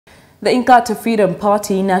The Inkatha Freedom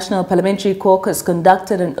Party National Parliamentary Caucus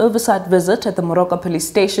conducted an oversight visit at the Moroka Police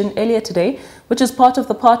Station earlier today, which is part of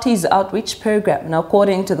the party's outreach program. Now,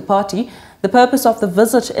 according to the party, the purpose of the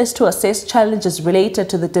visit is to assess challenges related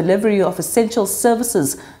to the delivery of essential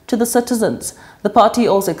services to the citizens. The party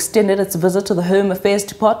also extended its visit to the Home Affairs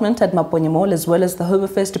Department at Maponya Mall as well as the Home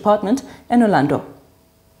Affairs Department in Orlando.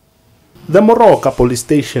 The Moroka Police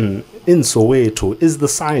Station in Soweto is the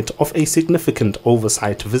site of a significant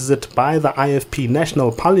oversight visit by the IFP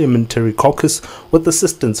National Parliamentary Caucus with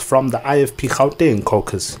assistance from the IFP Gauteng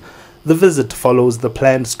Caucus. The visit follows the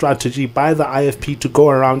planned strategy by the IFP to go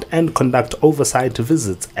around and conduct oversight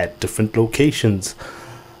visits at different locations.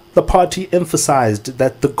 The party emphasized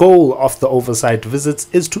that the goal of the oversight visits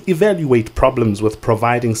is to evaluate problems with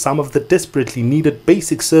providing some of the desperately needed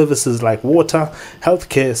basic services like water,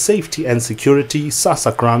 healthcare, safety and security,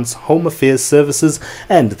 SASSA grants, home affairs services,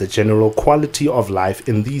 and the general quality of life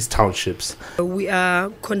in these townships. We are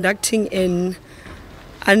conducting an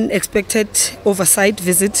unexpected oversight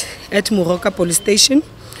visit at Moroka Police Station.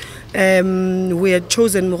 We had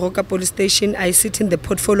chosen Moroka Police Station. I sit in the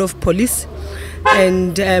portfolio of police,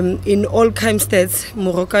 and in all crime stats,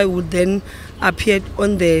 Moroka would then appear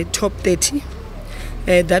on the top 30.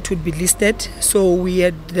 That would be listed. So we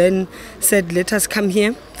had then said, let us come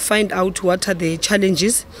here, find out what are the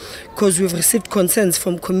challenges, because we've received concerns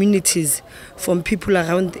from communities, from people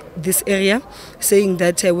around this area, saying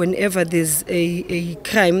that whenever there's a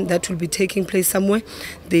crime that will be taking place somewhere,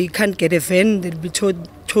 they can't get a van. They'll be told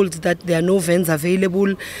that there are no vans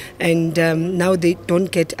available, and now they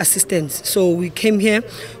don't get assistance. So we came here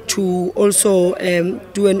to also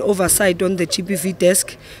do an oversight on the GBV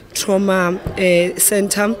desk, trauma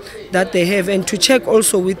center that they have, and to check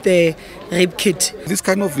also with the rape kit. This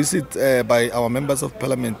kind of visit by our members of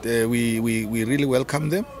parliament, we really welcome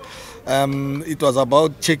them. It was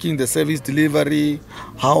about checking the service delivery.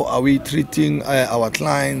 How are we treating our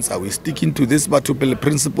clients? Are we sticking to this particular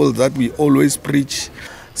principle that we always preach?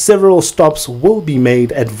 Several stops will be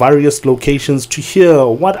made at various locations to hear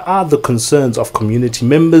what are the concerns of community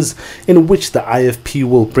members, in which the IFP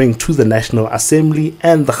will bring to the National Assembly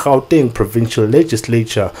and the Gauteng Provincial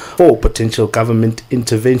Legislature for potential government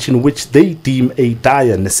intervention, which they deem a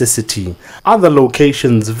dire necessity. Other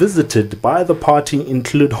locations visited by the party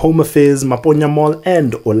include Home Affairs, Maponya Mall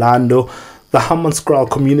and Orlando, the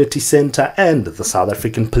Hammanskraal Community Centre and the South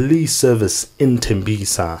African Police Service in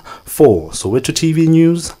Tembisa. For Soweto TV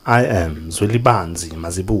News, I am Zwelibanzi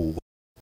Mazibu.